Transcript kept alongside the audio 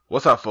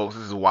What's up, folks?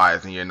 This is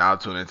Wise, and you're now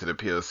tuned into the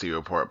POC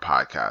Report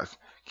podcast.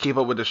 Keep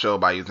up with the show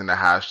by using the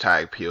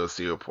hashtag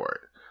POC Report.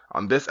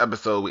 On this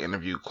episode, we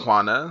interview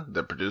Quanna,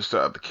 the producer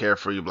of the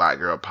Carefree Black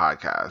Girl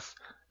podcast.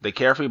 The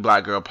Carefree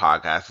Black Girl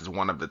podcast is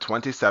one of the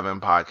 27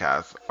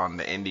 podcasts on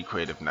the Indie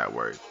Creative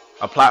Network,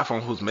 a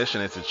platform whose mission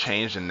is to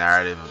change the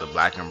narrative of the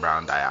Black and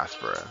Brown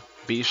diaspora.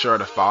 Be sure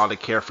to follow the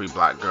Carefree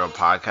Black Girl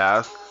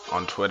podcast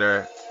on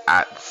Twitter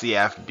at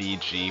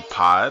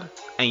CFBGPod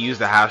and use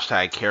the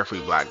hashtag Carefree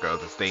Black Girl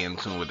to stay in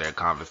tune with their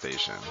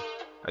conversation.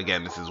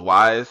 Again, this is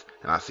Wise,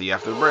 and I'll see you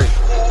after the break.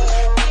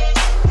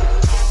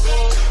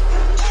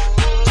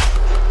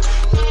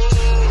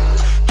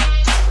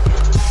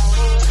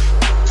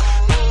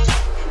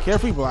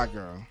 Carefree Black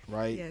Girl,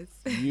 right?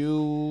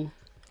 Yes.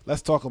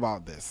 Let's talk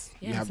about this.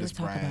 Yes, you have this let's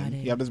talk brand. about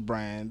it. You have this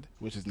brand,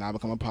 which has now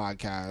become a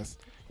podcast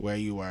where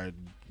you are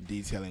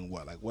detailing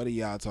what? Like, what do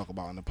y'all talk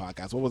about on the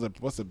podcast?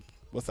 What's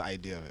the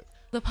idea of it?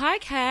 The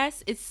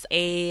podcast, it's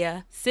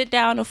a sit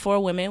down of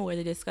 4 women where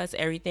they discuss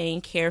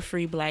everything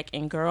carefree Black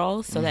and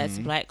girls. So that's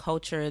Black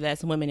culture,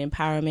 that's women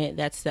empowerment,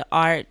 that's the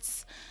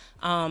arts,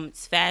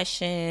 it's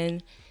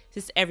fashion,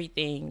 just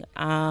everything.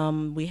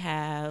 We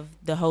have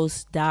the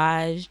host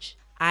Dodge,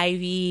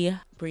 Ivy,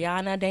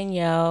 Brianna,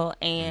 Danielle,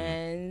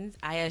 and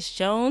IS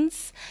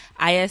Jones.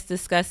 IS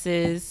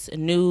discusses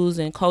news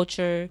and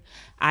culture.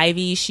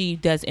 Ivy, she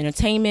does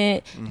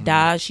entertainment.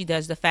 Dodge, she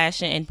does the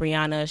fashion. And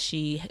Brianna,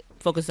 she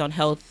focuses on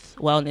health,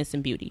 wellness,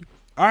 and beauty.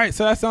 All right,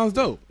 so that sounds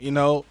dope. You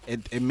know,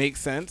 it makes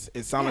sense.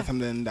 It sounds like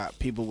something that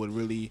people would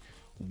really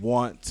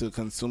want to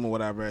consume or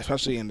whatever,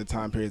 especially in the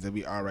time periods that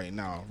we are right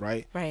now,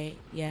 right? Right,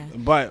 yeah.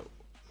 But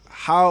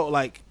how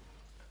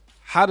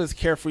does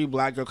Carefree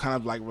Black Girl kind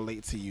of like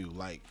relate to you?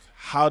 Like,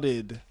 how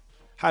did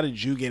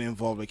you get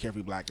involved with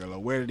Carefree Black Girl, or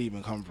where did it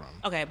even come from?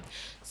 Okay,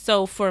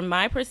 so for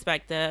my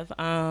perspective,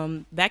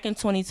 back in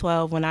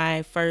 2012 when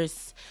I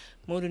first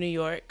moved to New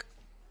York,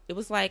 it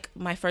was like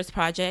my first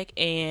project,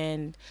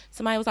 and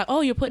somebody was like,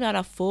 "Oh, you're putting out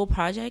a full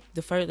project,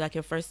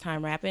 your first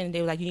time rapping." And they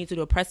were like, "You need to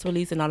do a press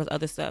release and all this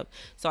other stuff."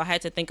 So I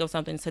had to think of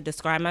something to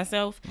describe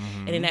myself,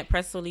 and in that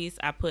press release,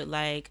 I put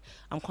like,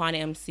 "I'm Quanna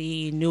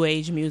MC, new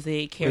age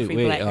music,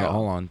 carefree Black girl."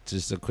 Hold on,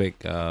 just a quick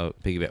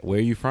piggyback. Where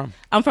are you from?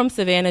 I'm from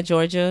Savannah,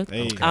 Georgia.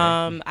 Okay.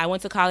 I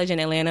went to college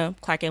in Atlanta,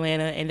 Clark,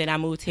 Atlanta, and then I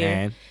moved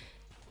here,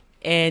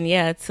 and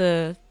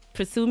to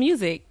pursue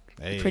music.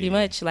 Pretty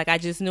much. Like, I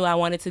just knew I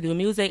wanted to do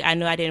music. I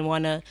knew I didn't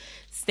want to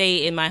stay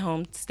in my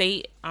home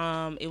state.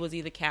 It was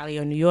either Cali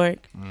or New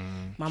York.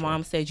 My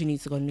mom said, "You need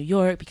to go to New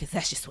York because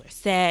that's just where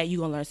it's at. You're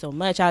going to learn so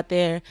much out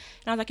there."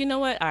 And I was like, you know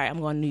what? All right, I'm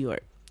going to New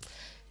York.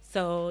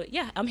 So,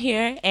 yeah, I'm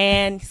here.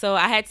 And so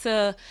I had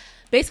to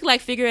basically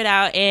like figure it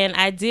out. And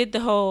I did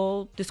the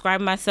whole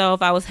describing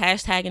myself. I was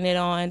hashtagging it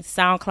on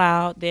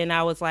SoundCloud. Then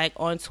I was like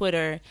on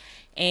Twitter.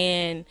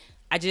 And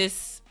I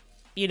just,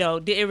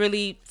 didn't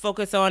really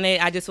focus on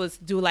it. I just was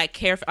do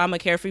like I'm a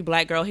carefree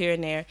Black girl here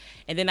and there.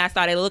 And then I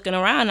started looking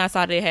around and I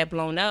saw that it had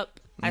blown up.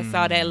 I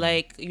saw that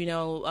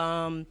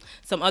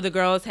some other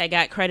girls had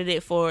got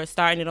credited for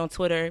starting it on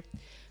Twitter.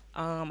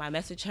 I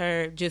messaged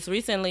her just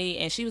recently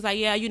and she was like,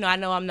 "Yeah, I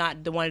know I'm not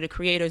one of the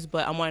creators,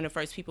 but I'm one of the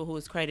first people who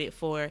was credited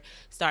for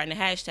starting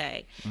the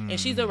hashtag." And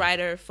she's a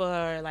writer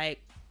for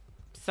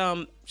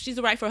she's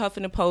a writer for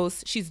Huffington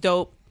Post. She's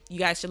dope. You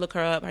guys should look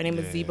her up. Her name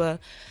is Zeba.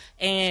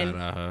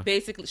 And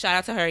basically, shout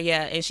out to her,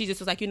 yeah. And she just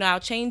was like, I'll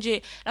change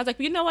it. And I was like,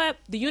 you know what?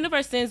 The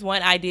universe sends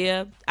one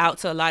idea out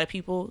to a lot of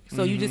people,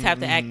 so you just have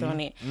to act on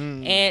it.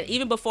 And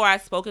even before I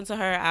spoken to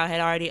her, I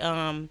had already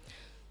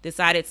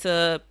decided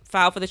to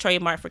file for the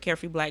trademark for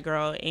Carefree Black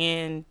Girl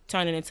and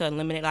turn it into a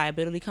limited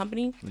liability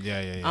company.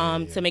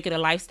 To make it a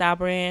lifestyle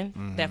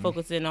brand that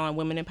focuses on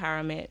women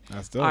empowerment,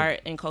 art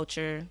and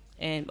culture,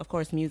 and of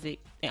course music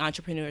and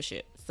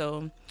entrepreneurship.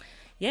 So,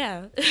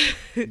 yeah,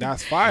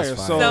 that's fire.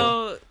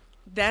 So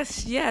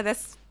that's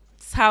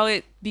how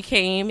it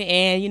became.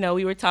 And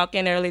we were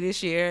talking earlier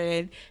this year,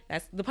 and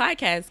that's the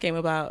podcast came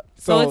about.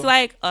 So it's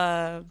like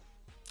go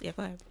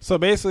ahead. So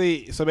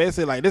basically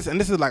like this, and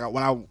this is like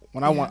when I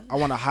want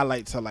to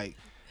highlight to like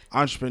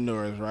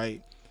entrepreneurs,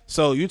 right?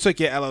 So you took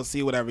your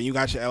LLC, whatever, you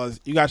got your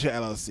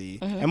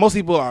LLC, and most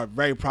people are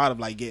very proud of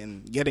like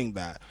getting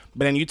that.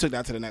 But then you took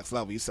that to the next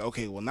level. You said,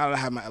 okay, well, now that I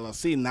have my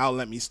LLC, now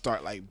let me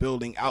start like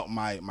building out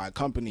my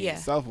company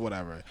itself or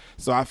whatever.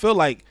 So I feel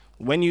like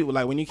when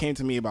you came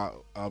to me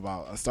about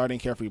starting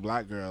Carefree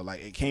Black Girl,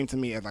 like it came to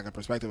me as like a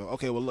perspective of,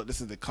 okay, well, look,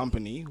 this is the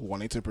company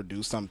wanting to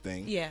produce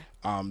something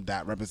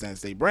that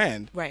represents their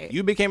brand. Right.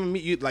 You became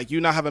you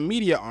now have a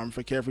media arm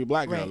for Carefree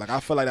Black Girl. Right. Like I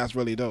feel like that's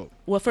really dope.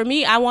 Well, for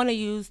me, I want to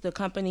use the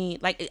company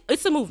like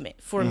it's a movement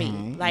for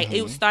me. Like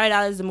it started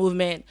out as a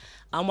movement.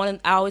 I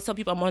always tell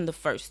people I'm one of the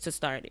first to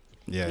start it.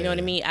 Yeah, you know what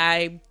I mean?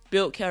 I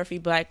built Carefree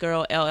Black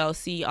Girl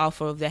LLC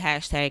off of the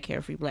hashtag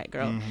Carefree Black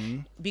Girl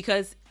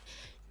because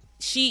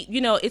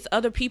it's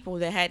other people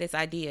that had this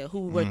idea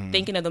who were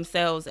thinking of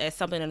themselves as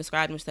something to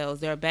describe themselves.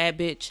 They're a bad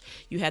bitch.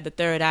 You have the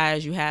third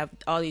eyes. You have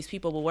all these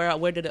people. But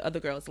where did the other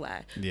girls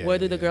lie? Where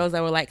did the girls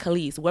that were like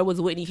Khalees? Where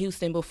was Whitney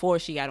Houston before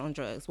she got on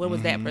drugs? Where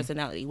was that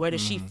personality? Where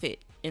does she fit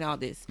in all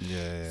this?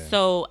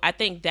 So I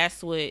think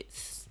that's what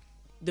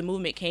the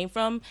movement came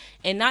from,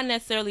 and not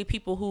necessarily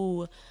people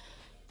who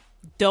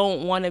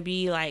don't want to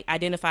be like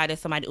identified as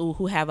somebody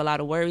who have a lot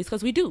of worries,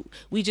 because we do.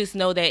 We just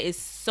know that it's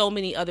so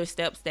many other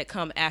steps that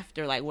come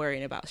after like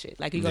worrying about shit.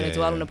 Like, you're gonna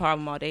dwell on the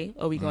problem all day,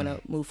 or we're gonna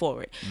move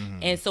forward.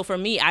 And so for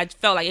me, I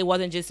felt like it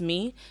wasn't just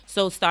me.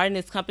 So starting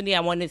this company,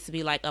 I wanted it to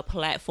be like a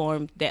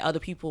platform that other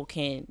people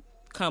can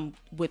come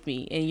with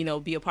me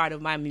and be a part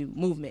of my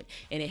movement,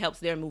 and it helps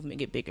their movement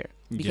get bigger,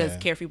 because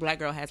Carefree Black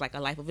Girl has like a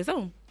life of its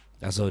own.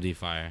 That's OD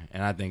fire,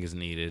 and I think it's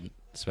needed,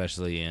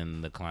 especially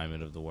in the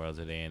climate of the world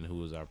today, and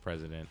who is our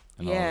president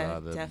and all the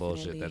other definitely.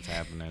 Bullshit that's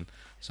happening.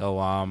 So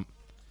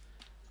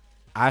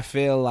I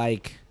feel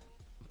like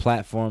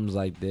platforms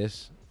like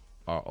this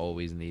are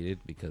always needed,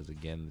 because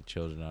again, the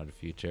children are the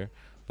future.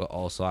 But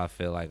also I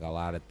feel like a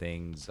lot of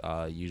things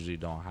usually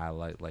don't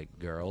highlight like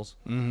girls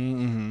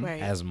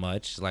right. as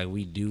much. Like,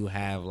 we do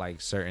have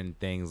like certain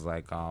things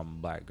like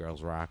Black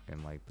Girls Rock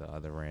and like the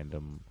other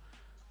random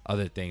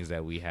other things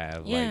that we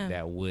have like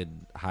that would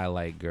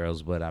highlight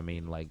girls. But I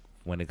mean, like,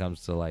 when it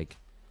comes to like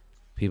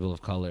people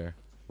of color,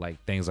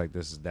 like things like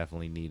this is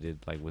definitely needed,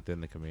 like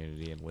within the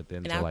community and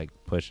within like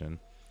pushing.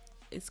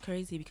 It's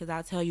crazy, because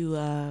I'll tell you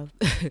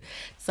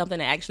something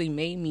that actually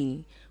made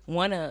me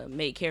want to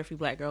make Carefree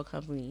Black Girl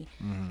Company.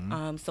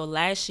 So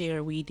last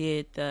year we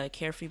did the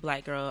Carefree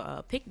Black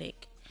Girl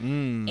picnic,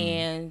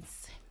 and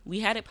we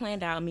had it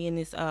planned out. Me and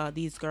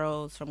these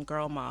girls from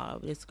Girl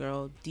Mob. This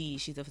girl D,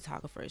 she's a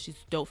photographer. She's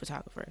a dope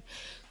photographer.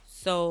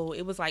 So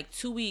it was like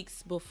 2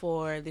 weeks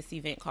before this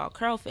event called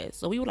Curl Fest.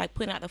 So we were like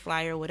putting out the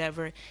flyer or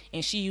whatever,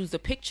 and she used a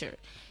picture.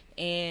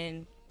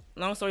 And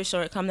long story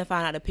short, come to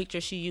find out, the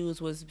picture she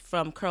used was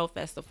from Curl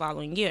Fest the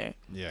following year.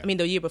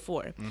 The year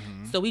before.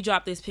 So we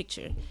dropped this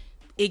picture.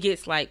 It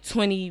gets like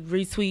 20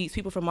 retweets.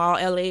 People from all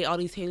LA, all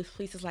these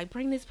places, like,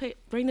 bring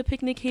the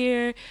picnic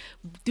here,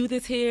 do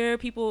this here.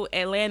 People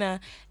Atlanta,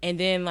 and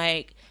then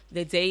like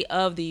the day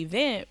of the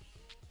event,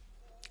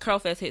 Curl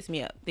Fest hits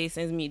me up. They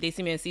send me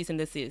a cease and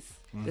desist.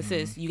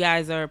 You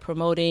guys are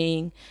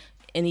promoting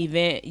an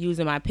event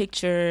using my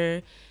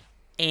picture,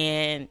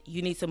 and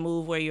you need to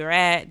move where you're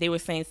at. They were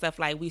saying stuff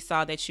like, we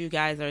saw that you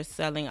guys are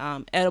selling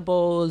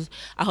edibles.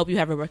 I hope you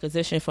have a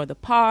requisition for the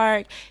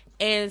park.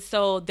 And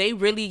so they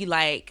really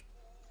like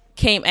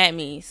came at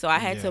me. So I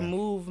had to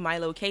move my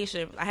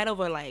location. I had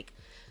over like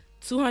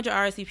 200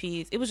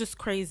 RSVPs. It was just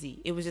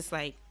crazy. It was just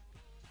like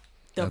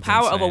the That's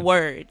power insane. Of a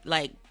word,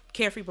 like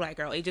Carefree Black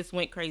Girl. It just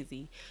went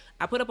crazy.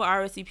 I put up an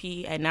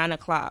RSVP at 9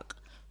 o'clock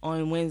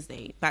on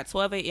Wednesday. By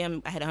 12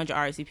 a.m., I had 100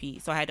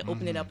 RSVPs. So I had to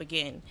open it up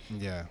again.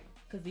 Yeah.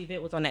 Because the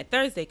event was on that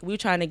Thursday. We were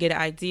trying to get an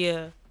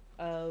idea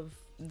of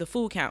the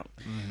food count.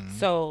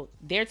 So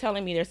they're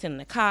telling me they're sending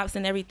the cops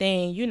and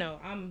everything.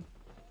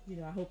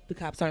 I hope the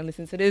cops aren't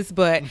listening to this,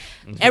 but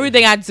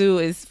everything I do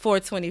is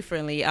 420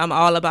 friendly. I'm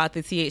all about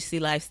the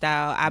THC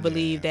lifestyle. I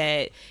believe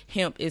that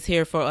hemp is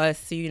here for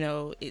us to,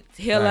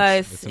 heal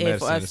us. And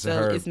for us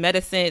it's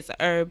medicine, it's an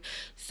herb.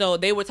 So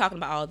they were talking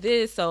about all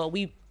this. So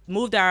we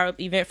moved our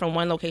event from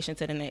one location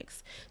to the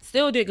next.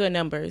 Still did good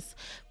numbers.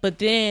 But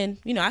then,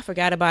 I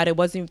forgot about it.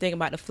 Wasn't even thinking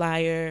about the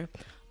flyer.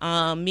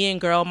 Me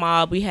and Girl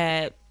Mob, we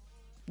had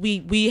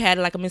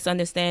like a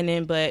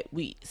misunderstanding, but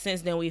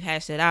since then we've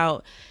hashed it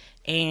out.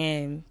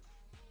 And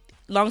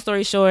long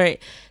story short,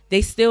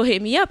 they still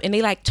hit me up and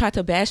they like tried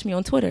to bash me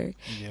on Twitter.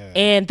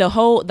 And the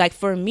whole, like,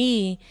 for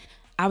me,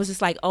 I was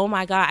just like, oh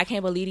my God, I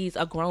can't believe these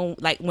are grown.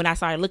 Like, when I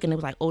started looking, it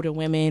was like older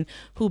women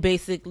who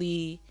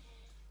basically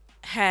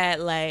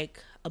had like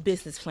a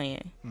business plan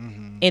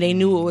and they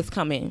knew it was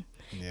coming,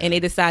 and they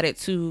decided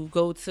to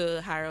go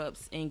to higher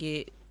ups and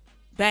get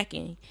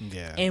backing.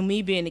 And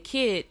me being a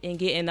kid and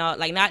getting all,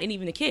 like, not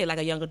even a kid, like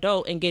a young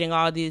adult, and getting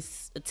all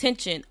this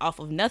attention off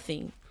of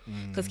nothing.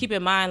 Because keep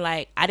in mind,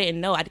 like, I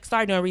didn't know. I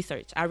started doing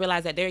research. I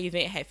realized that their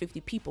event had 50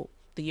 people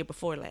the year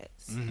before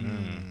last.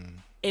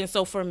 And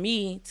so for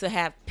me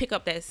to pick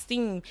up that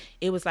steam,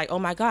 it was like, oh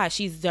my God,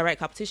 she's direct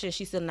competition.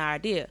 She's still an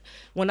idea.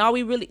 When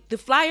the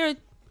flyer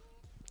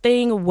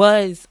thing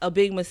was a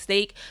big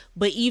mistake,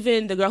 but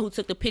even the girl who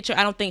took the picture,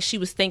 I don't think she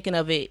was thinking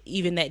of it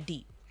even that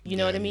deep. You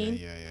know what I mean?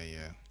 Yeah.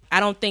 I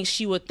don't think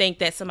she would think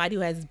that somebody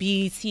who has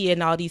BET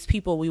and all these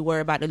people, we were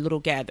about a little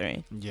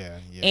gathering.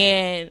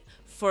 And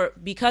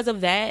because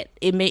of that,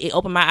 it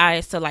opened my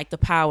eyes to like the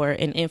power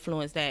and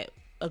influence that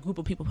a group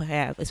of people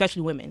have,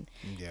 especially women.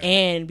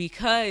 And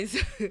because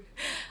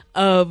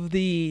of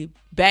the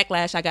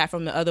backlash I got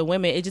from the other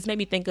women, it just made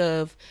me think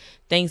of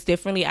things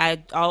differently. I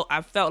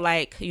felt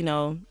like,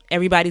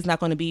 everybody's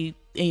not going to be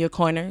in your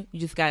corner. You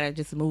just gotta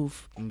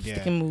move,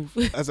 stick and move.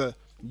 As a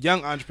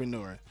young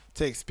entrepreneur,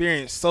 to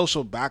experience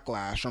social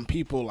backlash from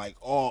people like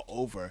all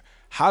over,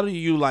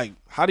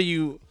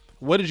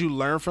 what did you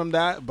learn from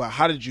that? But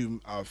how did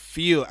you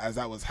feel as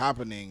that was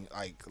happening,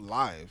 like,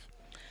 live?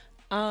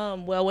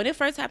 Well, when it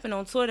first happened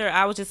on Twitter,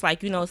 I was just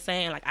like,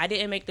 saying like I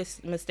didn't make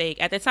this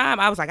mistake. At the time,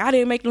 I was like, I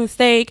didn't make the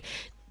mistake.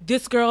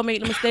 This girl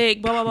made the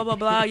mistake. Blah blah blah blah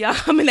blah. Y'all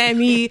coming at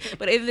me,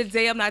 but at the end of the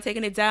day, I'm not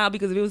taking it down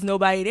because if it was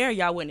nobody there,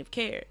 y'all wouldn't have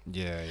cared.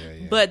 Yeah.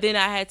 But then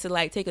I had to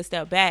like take a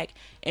step back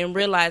and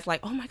realize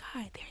like, oh my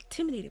God, they're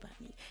intimidated by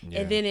me.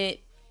 Yeah. And then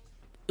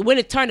when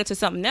it turned into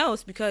something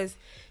else because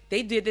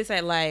they did this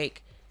at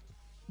like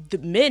the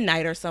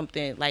midnight or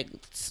something, like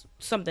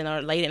something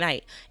or late at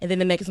night, and then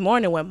the next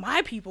morning when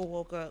my people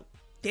woke up,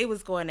 they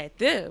was going at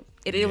them,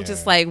 and it was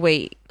just like,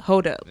 wait,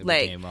 hold up,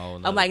 like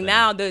I'm like,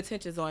 now the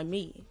attention's on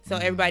me, so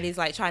everybody's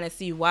like trying to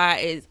see why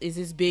is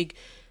this big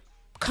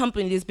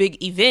company, this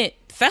big event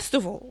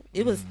festival,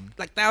 it was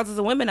like thousands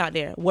of women out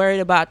there worried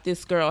about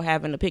this girl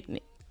having a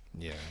picnic.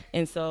 Yeah.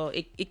 And so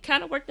it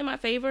kind of worked in my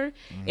favor,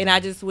 and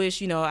I just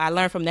wish, I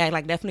learned from that,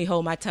 like definitely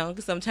hold my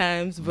tongue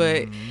sometimes,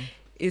 but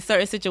in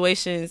certain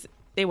situations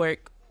they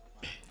work.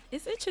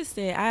 It's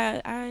interesting.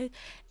 I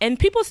and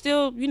people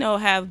still,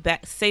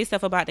 say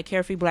stuff about the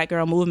Carefree Black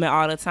Girl movement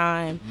all the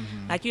time.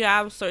 Like,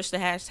 I'll search the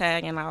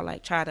hashtag and I'll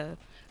like try to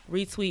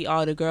retweet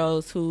all the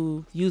girls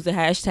who use the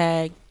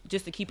hashtag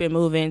just to keep it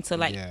moving, to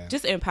like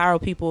just empower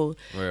people.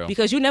 Real.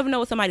 Because you never know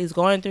what somebody's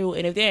going through,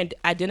 and if they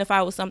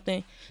identify with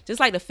something,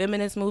 just like the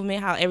feminist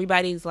movement, how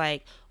everybody's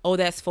like, oh,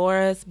 that's for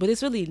us, but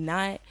it's really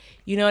not.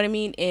 You know what I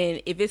mean?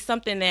 And if it's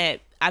something that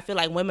I feel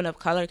like women of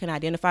color can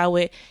identify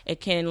with, it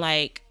can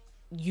like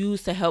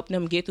use to help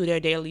them get through their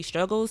daily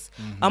struggles,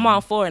 I'm all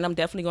for it, and I'm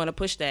definitely going to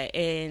push that.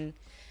 And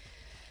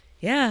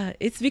yeah,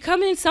 it's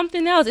becoming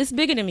something else. It's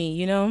bigger than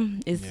me,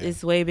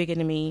 it's way bigger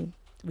than me.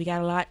 We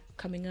got a lot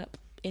coming up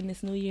in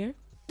this new year.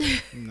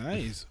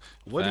 Nice.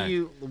 What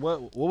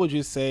would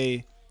you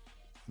say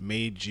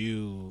made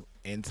you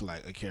into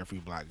like a carefree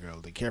black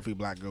girl, the carefree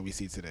black girl we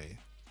see today?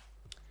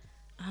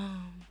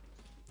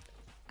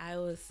 I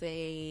would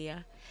say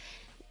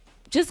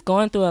just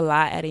going through a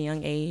lot at a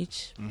young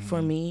age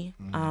for me.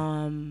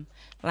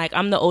 Like,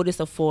 I'm the oldest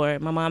of 4.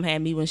 My mom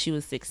had me when she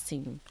was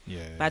 16.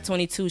 By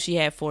 22, she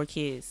had 4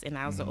 kids, and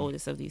I was the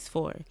oldest of these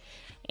 4.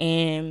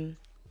 And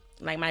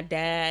like my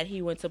dad,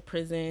 he went to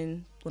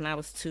prison when I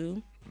was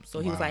 2, so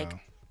he was like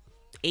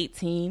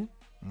 18,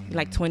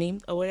 like 20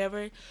 or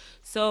whatever.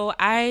 So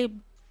I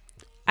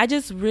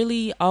just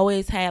really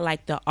always had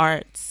like the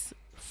arts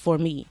for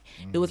me.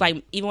 It was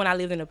like, even when I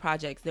lived in the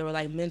projects, there were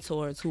like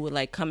mentors who would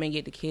like come and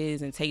get the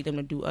kids and take them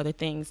to do other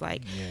things,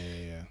 like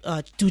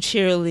do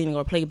cheerleading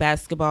or play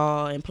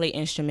basketball and play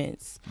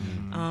instruments.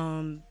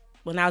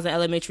 When I was in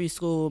elementary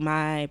school,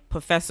 my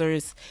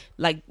professors,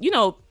 like,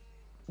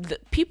 the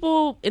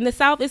people in the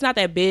South, it's not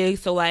that big,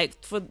 so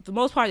like for the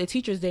most part the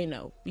teachers, they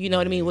know, what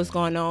I mean, what's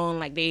going on,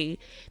 like they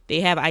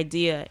have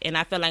idea. And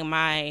I feel like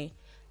I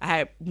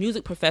had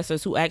music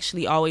professors who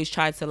actually always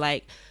tried to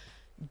like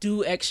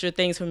do extra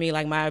things for me.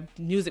 Like my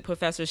music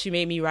professor, she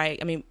made me write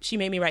the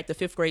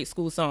 5th grade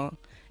school song,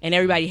 and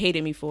everybody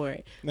hated me for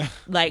it.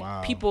 Like,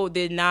 people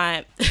did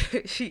not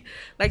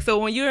so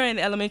when you're in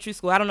elementary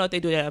school, I don't know if they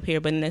do that up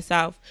here, but in the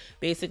South,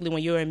 basically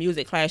when you're in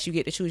music class, you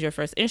get to choose your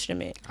first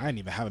instrument. I didn't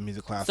even have a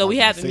music class. So we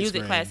have a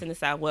music class in the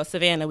South. Well,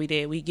 Savannah,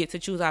 we get to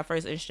choose our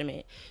first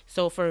instrument.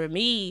 So for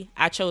me,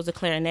 I chose the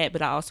clarinet,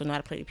 but I also know how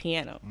to play the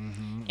piano.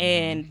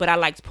 But I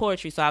liked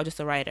poetry, so I was just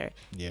a writer.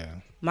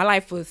 My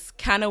life was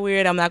kind of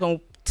weird. I'm not going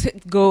to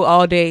go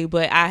all day,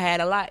 but I had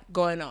a lot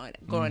going on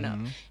growing up.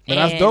 But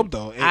that's dope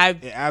though. It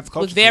adds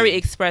culture. Was very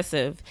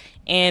expressive,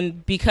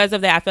 and because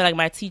of that, I feel like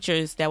my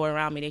teachers that were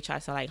around me, they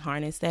tried to like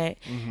harness that.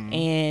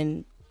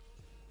 And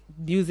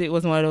music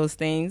was one of those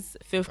things.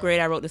 5th grade,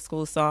 I wrote the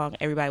school song.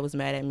 Everybody was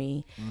mad at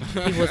me.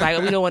 People was like,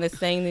 we don't want to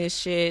sing this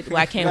shit.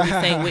 Why can't we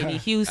sing Whitney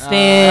Houston?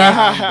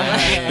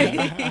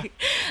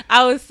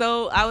 I was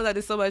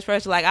under so much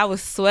pressure. Like, I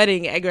was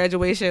sweating at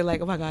graduation.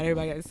 Like, oh my God,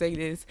 everybody got to sing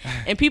this.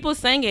 And people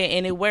sang it,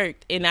 and it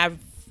worked. And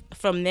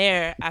from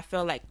there, I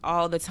felt like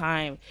all the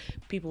time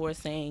people were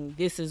saying,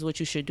 this is what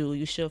you should do.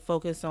 You should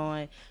focus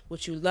on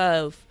what you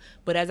love.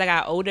 But as I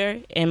got older,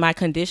 and my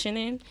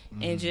conditioning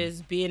and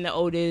just being the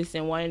oldest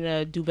and wanting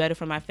to do better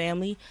for my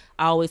family,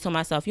 I always told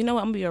myself, you know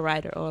what, I'm going to be a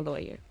writer or a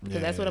lawyer.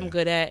 Because that's what I'm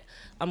good at.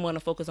 I'm going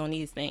to focus on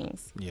these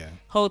things.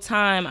 Whole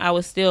time, I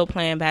was still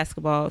playing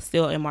basketball,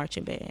 still in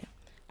marching band.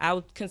 I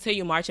would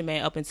continue marching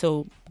band up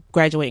until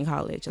graduating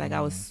college. Like,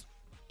 I was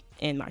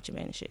in marching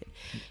band and shit.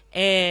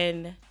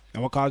 And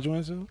what college you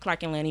went to?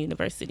 Clark Atlanta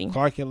University.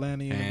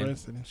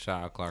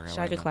 Shout out Clark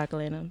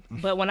Atlanta.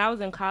 But when I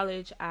was in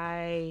college,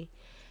 I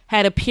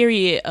had a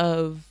period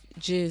of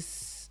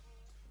just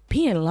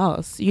being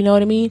lost. You know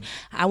what I mean?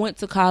 I went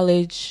to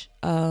college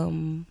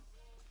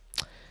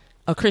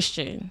a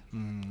Christian,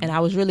 and I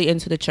was really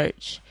into the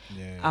church.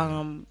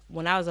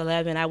 When I was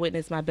 11, I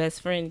witnessed my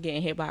best friend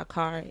getting hit by a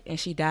car, and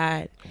she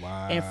died.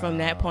 And from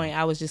that point,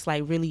 I was just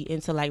like really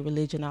into like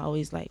religion. I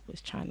always like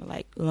was trying to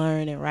like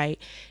learn and write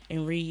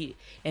and read.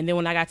 And then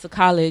when I got to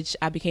college,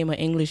 I became an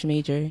English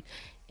major,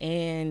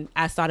 and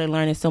I started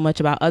learning so much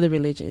about other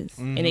religions,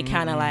 and it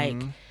kind of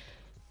like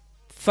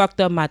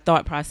fucked up my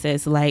thought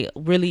process. Like,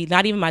 really,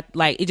 not even my,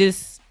 like, it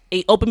just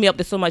it opened me up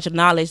to so much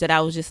knowledge that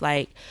I was just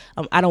like,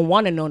 I don't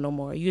want to know no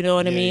more. You know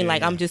what I mean?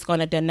 Like, I'm just going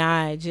to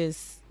deny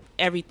just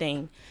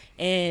everything.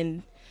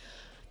 And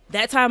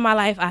that time in my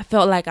life, I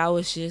felt like I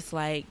was just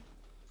like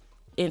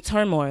in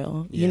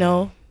turmoil, you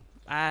know?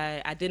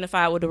 I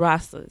identified with the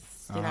Rastas.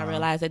 Then I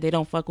realized that they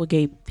don't fuck with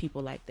gay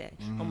people like that,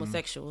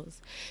 homosexuals.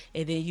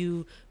 And then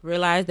you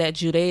realize that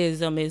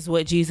Judaism is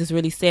what Jesus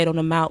really said on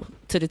the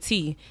Mount to the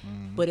T.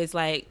 But it's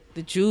like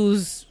the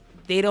Jews,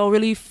 they don't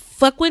really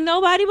fuck with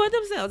nobody but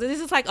themselves. And this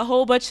is like a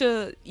whole bunch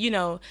of, you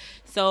know.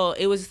 So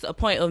it was a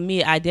point of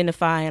me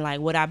identifying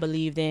like what I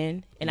believed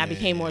in. And I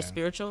became more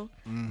spiritual.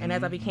 And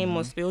as I became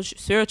more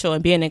spiritual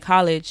and being in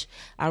college,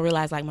 I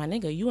realized like, my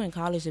nigga, you in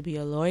college to be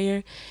a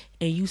lawyer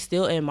and you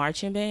still in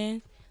marching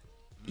band.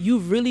 You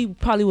really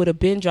probably would have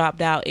been dropped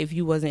out if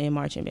you wasn't in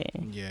marching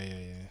band.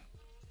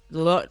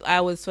 Lord, I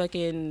was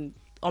fucking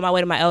on my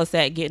way to my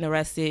LSAT getting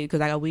arrested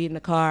because I got weed in the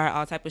car,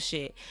 all type of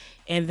shit.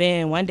 And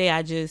then one day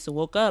I just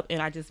woke up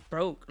and I just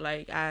broke.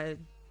 Like, I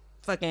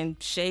fucking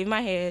shaved my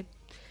head.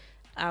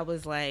 I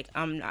was like,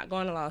 I'm not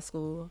going to law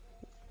school.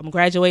 I'm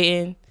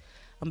graduating.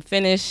 I'm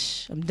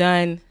finished. I'm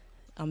done.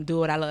 I'm doing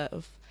what I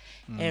love.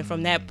 And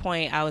from that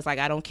point, I was like,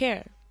 I don't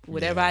care.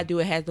 Whatever I do,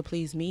 it has to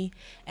please me.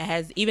 It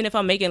has, even if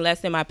I'm making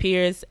less than my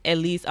peers, at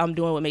least I'm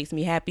doing what makes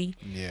me happy.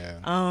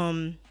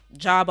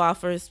 Job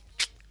offers,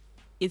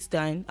 it's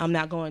done. I'm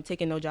not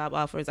taking no job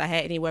offers. I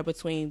had anywhere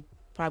between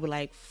probably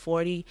like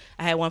 40.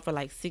 I had one for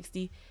like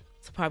 60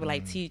 to probably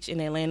like teach in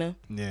Atlanta.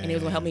 And it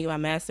was gonna help me get my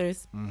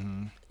master's.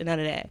 None of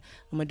that.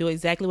 I'm gonna do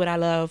exactly what I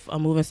love.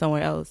 I'm moving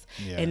somewhere else.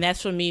 And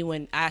that's for me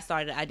when I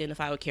started to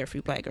identify with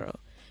Carefree Black Girl.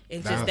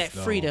 It's just that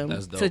freedom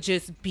to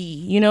just be,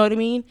 you know what I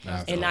mean?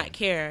 And not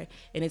care.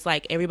 And it's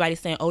like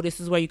everybody's saying, oh, this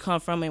is where you come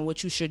from and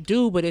what you should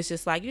do. But it's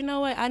just like, you know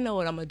what? I know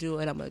what I'm going to do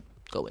and I'm going to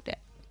go with that.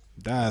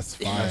 That's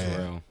fire. That's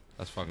real.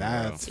 That's fucking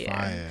That's real.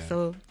 fire.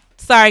 So,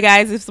 sorry,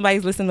 guys, if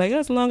somebody's listening, like, oh,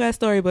 it's a long-ass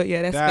story. But,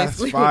 yeah, that's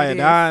basically fire.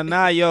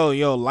 What it is.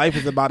 Yo, life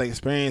is about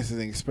experiences.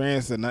 And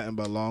experiences are nothing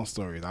but long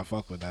stories. I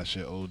fuck with that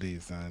shit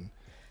OD, son.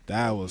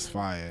 That was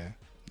fire.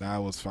 All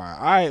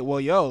right, well,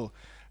 yo.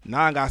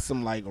 Now I got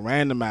some like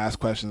random ass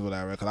questions,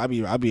 whatever. Cause I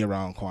be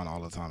around Quanna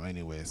all the time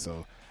anyway,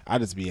 so I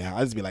just be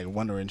like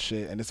wondering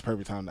shit, and it's the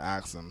perfect time to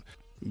ask them.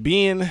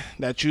 Being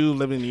that you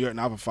live in New York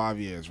now for 5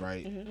 years,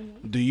 right?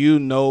 Do you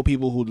know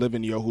people who live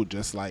in New York who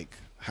just like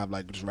have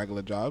like just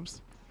regular jobs?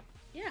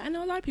 Yeah, I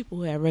know a lot of people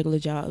who have regular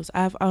jobs.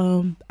 I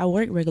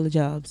work regular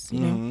jobs, you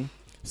know.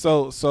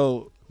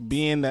 So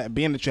being that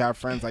you have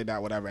friends like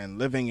that, whatever, and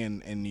living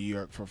in New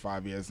York for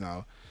 5 years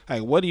now,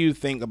 like what do you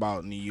think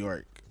about New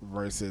York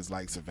versus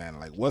like Savannah?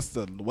 Like what's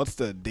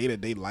the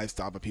day-to-day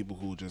lifestyle for people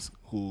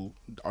who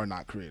are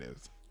not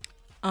creatives?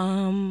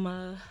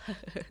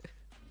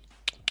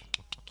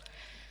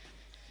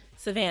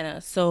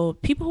 Savannah. So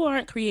people who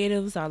aren't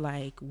creatives are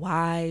like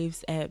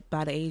wives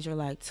by the age of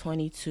like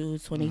 22,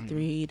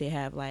 23. They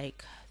have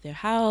like their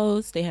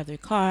house, they have their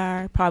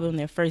car, probably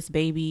their first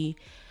baby.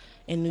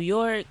 In New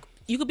York,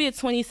 you could be a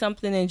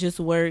 20-something and just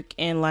work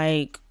and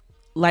like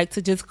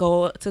to just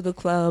go to the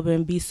club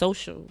and be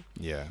social.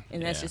 Yeah.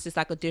 And that's just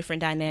like a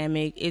different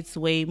dynamic. It's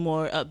way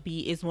more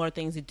upbeat. It's more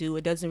things to do.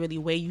 It doesn't really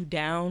weigh you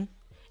down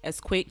as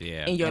quick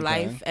in your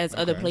life as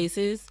other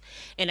places.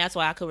 And that's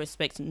why I could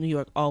respect New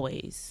York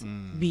always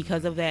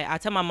because of that. I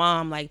tell my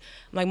mom, like,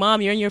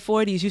 Mom, you're in your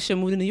 40s. You should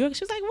move to New York.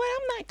 She's like,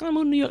 what? I'm not going to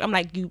move to New York. I'm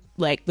like, you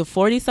like the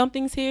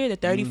 40-somethings here, the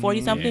 30,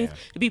 40-somethings,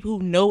 the people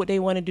who know what they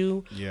want to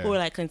do, who are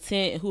like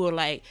content, who are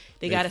like,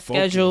 they got a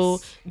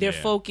schedule, they're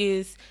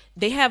focused.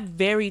 They have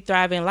very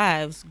thriving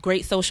lives,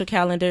 great social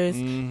calendars.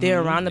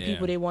 They're around the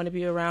people they want to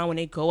be around. When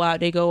they go out,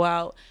 they go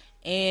out.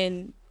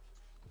 And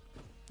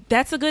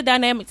that's a good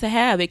dynamic to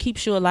have. It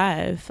keeps you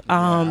alive.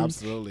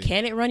 Absolutely.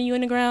 Can it run you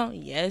in the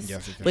ground? Yes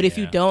it can. But if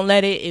you don't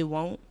let it, it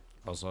won't.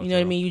 Also, you know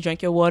what I mean? You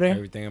drink your water.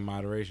 Everything in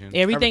moderation.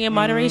 Everything in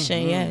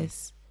moderation,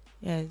 yes.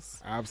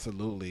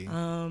 Absolutely.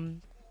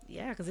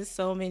 Yeah, because there's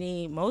so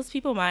many. Most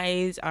people my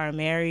age are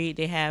married.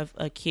 They have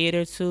a kid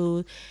or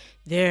two.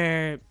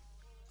 They're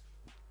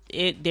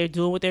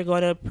doing what they're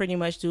going to pretty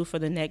much do for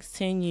the next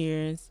 10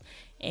 years.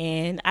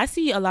 And I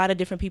see a lot of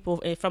different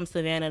people from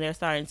Savannah. They're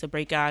starting to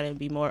break out and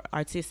be more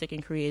artistic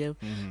and creative.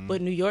 But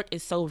New York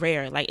is so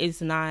rare. Like,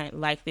 it's not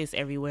like this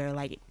everywhere.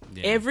 Like,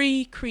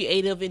 every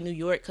creative in New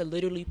York could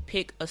literally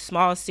pick a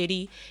small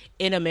city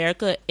in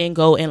America and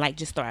go and, like,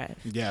 just thrive.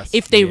 Yes.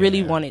 If they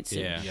really wanted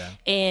to.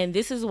 And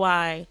this is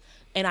why,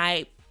 and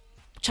I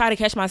try to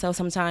catch myself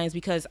sometimes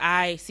because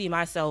I see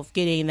myself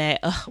getting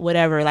that,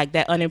 whatever, like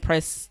that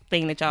unimpressed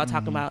thing that y'all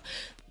talking about.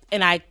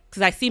 And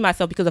because I see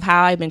myself because of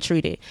how I've been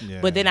treated.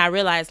 But then I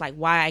realize like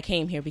why I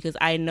came here, because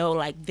I know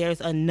like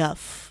there's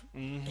enough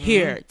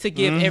here to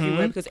give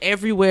everywhere, because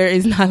everywhere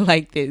is not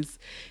like this.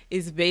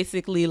 It's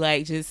basically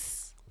like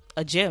just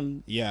a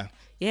gym. Yeah,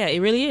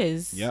 it really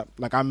is. Yep.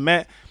 Like I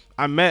met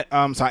so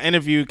I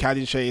interviewed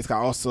Caddy Chase. I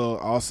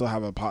also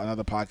have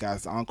another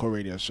podcast, the Encore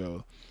Radio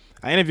Show.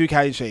 I interviewed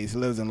Caddy Chase. He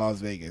lives in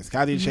Las Vegas.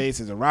 Caddy Chase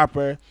is a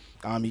rapper.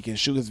 He can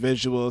shoot his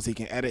visuals. He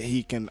can edit.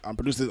 He can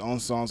produce his own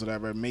songs,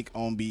 whatever, make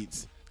own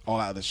beats, all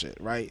that other shit,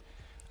 right?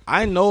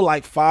 I know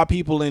like 5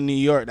 people in New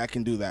York that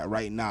can do that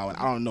right now, and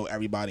I don't know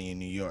everybody in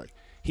New York.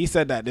 He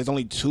said that there's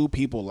only 2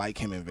 people like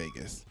him in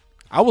Vegas.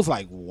 I was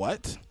like,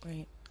 what?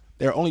 Right.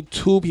 There are only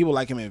 2 people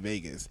like him in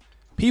Vegas.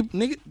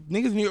 Niggas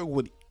in New York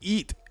would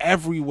eat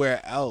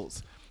everywhere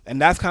else. And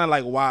that's kind of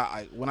like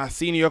why when I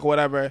see New York or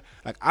whatever,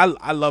 like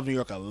I love New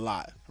York a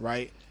lot,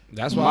 right?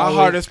 That's why my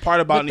hardest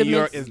part about New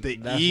York is the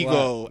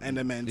ego and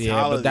the mentality.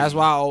 Yeah, but that's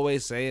why I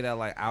always say that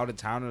like out of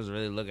towners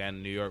really look at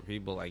New York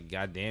people like,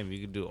 goddamn, you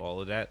could do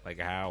all of that. Like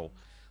how,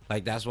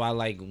 like that's why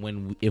like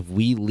if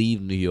we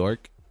leave New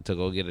York to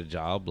go get a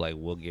job, like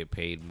we'll get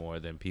paid more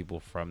than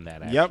people from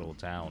that actual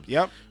town.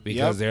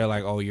 Because they're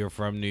like, oh, you're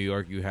from New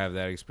York, you have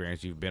that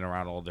experience, you've been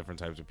around all different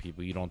types of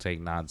people, you don't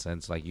take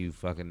nonsense, like you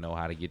fucking know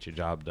how to get your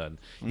job done.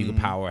 You can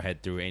power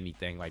ahead through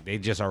anything. Like they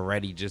just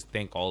already just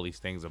think all these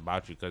things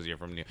about you because you're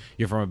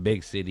from a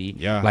big city.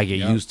 Like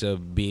you're used to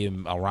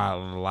being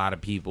around a lot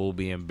of people,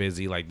 being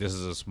busy. Like this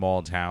is a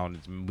small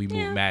town. We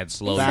move mad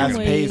slow, fast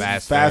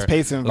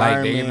paced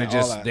environment.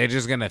 Like they're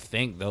just gonna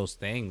think those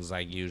things.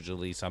 Like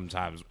usually,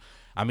 sometimes.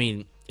 I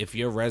mean, if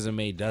your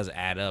resume does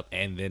add up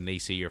and then they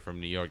see you're from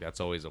New York,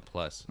 that's always a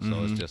plus.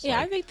 So it's just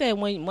I think that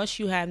once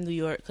you have New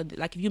York,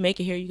 like if you make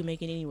it here, you can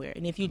make it anywhere.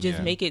 And if you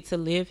just make it to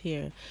live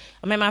here,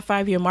 I'm at my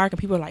 5-year mark and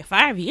people are like,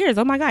 5 years?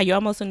 Oh my God, you're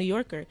almost a New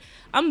Yorker.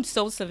 I'm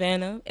so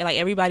Savannah. And like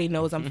everybody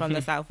knows I'm from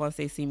the South once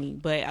they see me.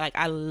 But like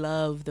I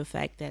love the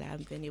fact that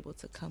I've been able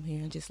to come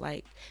here and just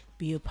like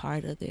be a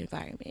part of the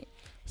environment.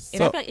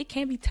 And I feel like it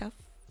can be tough.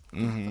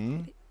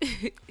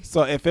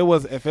 So if it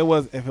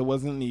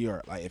wasn't New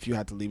York, like if you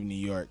had to leave New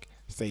York,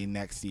 say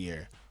next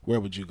year, where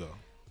would you go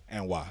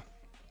and why?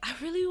 I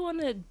really want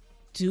to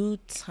do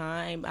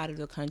time out of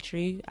the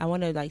country. I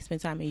want to like spend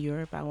time in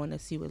Europe. I want to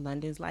see what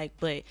London's like.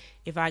 But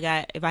if I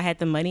had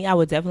the money, I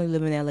would definitely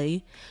live in LA.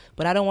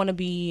 But I want to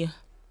be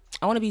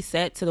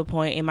set to the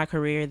point in my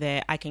career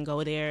that I can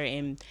go there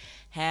and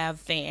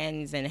have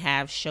fans and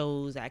have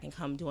shows I can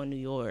come do in New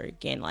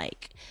York and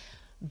like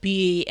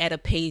be at a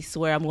pace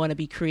where I'm going to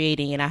be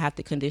creating, and I have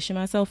to condition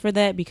myself for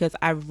that because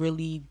I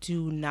really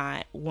do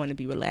not want to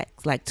be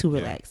relaxed, like too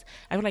relaxed.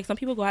 I feel like some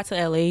people go out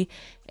to LA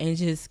and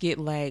just get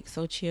like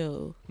so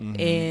chill,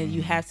 and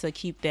you have to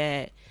keep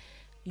that,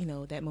 you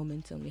know, that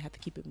momentum. You have to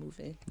keep it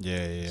moving.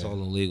 It's all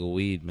illegal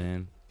weed,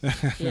 man.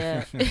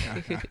 Yeah.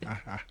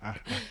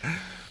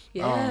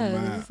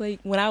 It's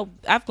like when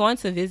I've gone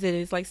to visit,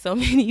 it's like so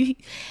many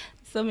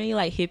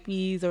like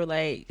hippies or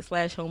like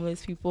 /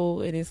 homeless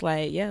people, and it's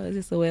like, it's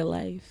just a way of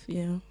life,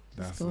 you know.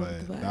 That's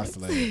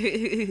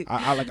lit.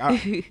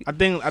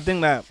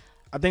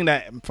 I think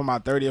that for my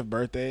 30th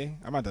birthday,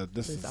 I'm about to.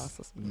 This is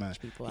also some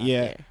people out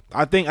there.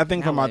 I think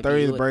for my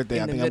 30th birthday,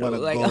 I think I'm gonna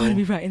like, go. I'm gonna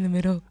be right in the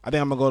middle. I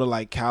think I'm gonna go to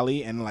like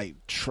Cali and like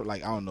I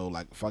don't know,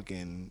 like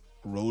fucking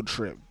road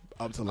trip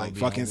up to like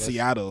fucking homeless.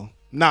 Seattle.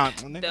 Nah,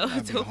 don't be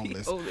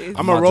homeless.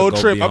 I'm a road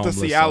trip up to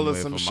Seattle or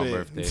some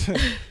shit.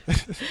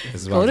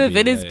 Go to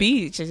Venice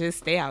Beach and just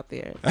stay out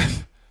there.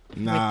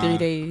 Nah, like 3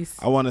 days.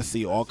 I want to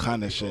see all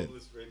kind of shit.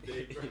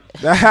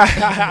 It's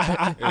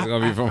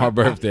gonna be for my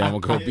birthday. I'm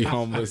gonna go be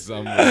homeless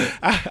somewhere.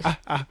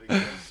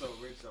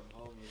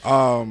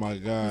 Oh my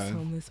God! I'm just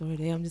homeless all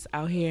day. I'm just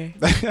out here.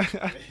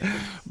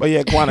 But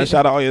yeah, Quanna,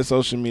 shout out all your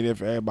social media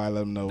for everybody.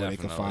 Let them know where they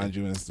can find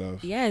you and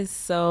stuff. Yes,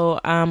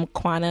 so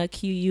Quanna,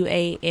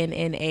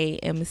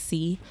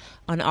 QUANNAMC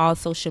on all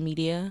social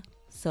media.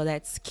 So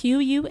that's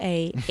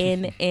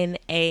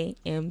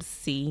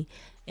QUANNAMC,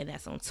 and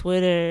that's on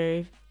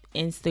Twitter,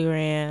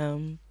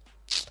 Instagram,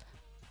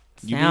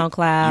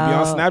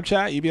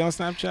 SoundCloud. You be on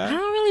Snapchat? I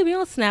don't really be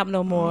on Snap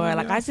no more.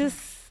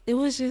 It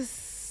was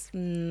just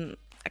I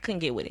couldn't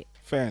get with it.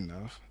 Fair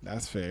enough.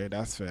 That's fair.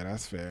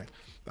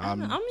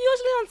 I'm usually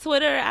on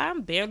Twitter.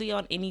 I'm barely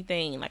on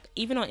anything. Like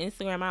even on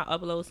Instagram, I'll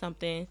upload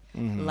something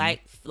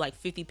like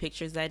 50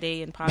 pictures that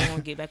day, and probably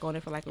won't get back on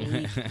it for like a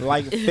week.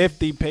 Like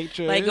 50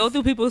 pictures. Like go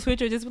through people's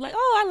pictures, just be like,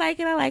 oh, I like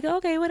it.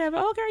 Okay, whatever.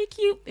 Oh, girl, you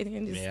cute. And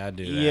then just, I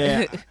do that.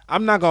 Yeah,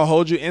 I'm not gonna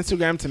hold you.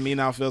 Instagram to me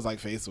now feels like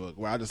Facebook,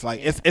 where I just like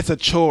it's a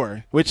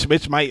chore, which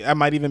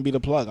might even be the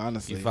plug.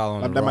 Honestly, you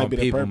following the wrong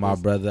people, my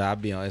brother. I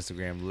be on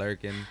Instagram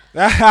lurking.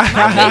 My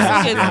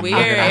Facebook is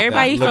weird.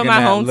 Everybody from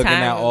my hometown looking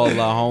at all the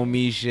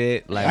homie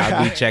shit. Like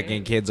I be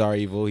checking Kids Are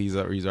Evil. He's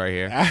right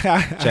here.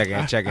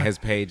 checking his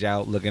page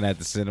out, looking at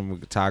the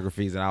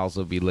cinematographies, and I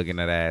also be looking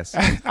at ass.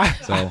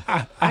 So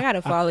I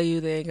gotta follow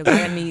you then because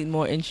I need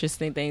more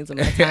interesting things on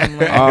my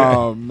timeline.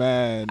 Oh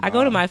man, I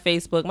go to my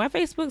Facebook. My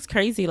Facebook's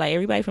crazy. Like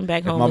everybody from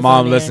back home. My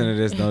mom listen to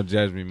this. Don't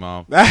judge me,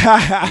 mom.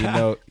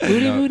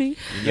 Booty.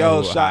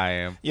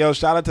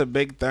 Shout out to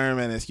Big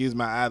Thurman. Excuse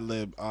my ad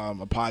lib. A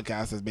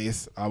podcast that's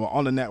based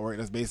on the network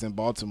that's based in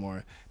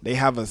Baltimore. They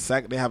have a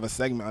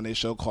segment on their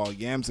show called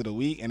Yams of the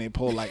Week, and they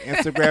pull like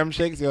Instagram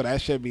chicks. Yo,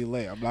 that shit be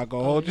lit. I'm not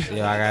gonna hold you.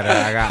 Yo, I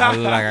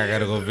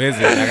gotta go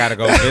visit.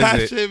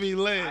 That shit be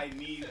lit. I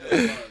need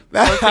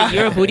the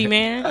you're a booty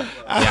man?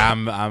 Yeah,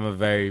 I'm a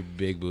very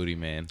big booty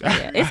man.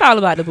 Yeah, it's all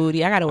about the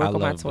booty. I gotta work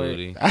on my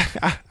twerk.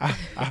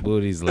 Booty.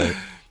 Booty's lit.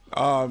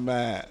 Oh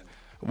man.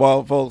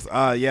 Well, folks,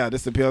 this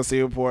is the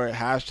PLC report.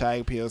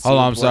 Hashtag PLC. Hold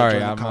on, I'm report.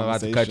 sorry. I'm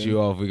about to cut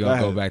you off. We're going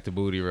to go back to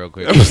booty real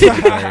quick. It's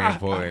very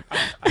important.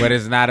 But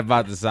it's not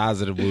about the size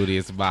of the booty.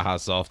 It's about how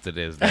soft it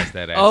is. That's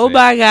that. Oh,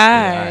 my God.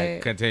 Yeah,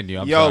 right, continue.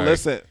 I'm sorry.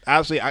 Listen.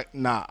 Actually,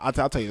 I'll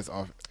tell you this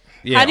off.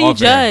 Yeah, how do you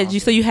judge?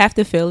 So you have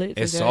to feel it.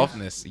 It's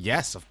softness.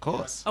 Yes, of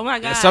course. Oh, my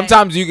God. And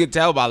sometimes you can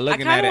tell by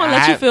looking at it. I want to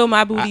let you feel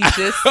my booty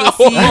just to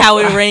see how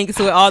it ranks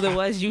with all the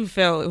ones you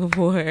felt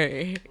before.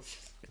 Hey,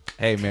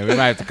 man, we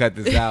might have to cut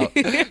this out.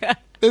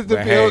 It's the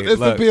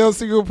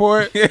PLC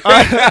report.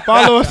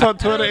 Follow us on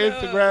Twitter,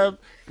 Instagram.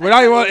 We're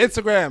not even on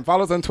Instagram.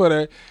 Follow us on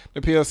Twitter,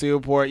 the PLC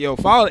report. Yo,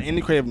 follow the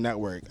Indie Creative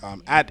Network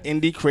at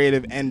Indie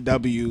Creative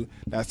NW.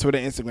 That's Twitter,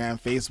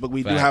 Instagram, Facebook.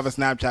 We do have a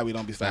Snapchat. We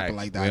don't be snapping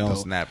like that. We don't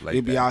snap like that.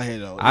 We be out here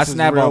though. I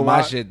snap on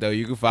my shit though.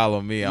 You can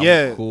follow me.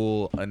 I'm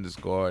cool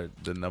 _,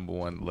 the number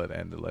 1 letter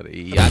and the letter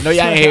E. I know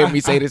y'all ain't heard me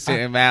say this shit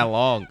in mad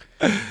long.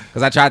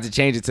 Because I tried to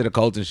change it to the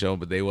Colton Show,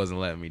 but they wasn't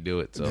letting me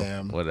do it. So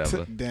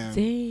whatever.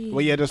 Damn.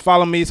 Well, yeah, just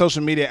follow me,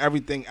 social media,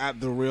 everything at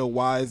The Real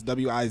Wiz,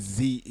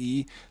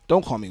 WIZE.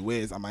 Don't call me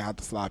Wiz. I might have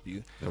to slap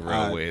you. The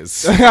Real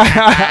Wiz. It's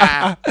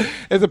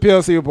a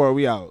PLC report.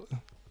 We out.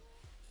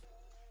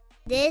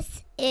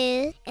 This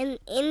is an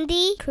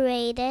Indie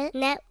Creative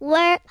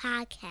Network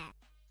podcast.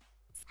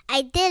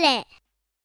 I did it.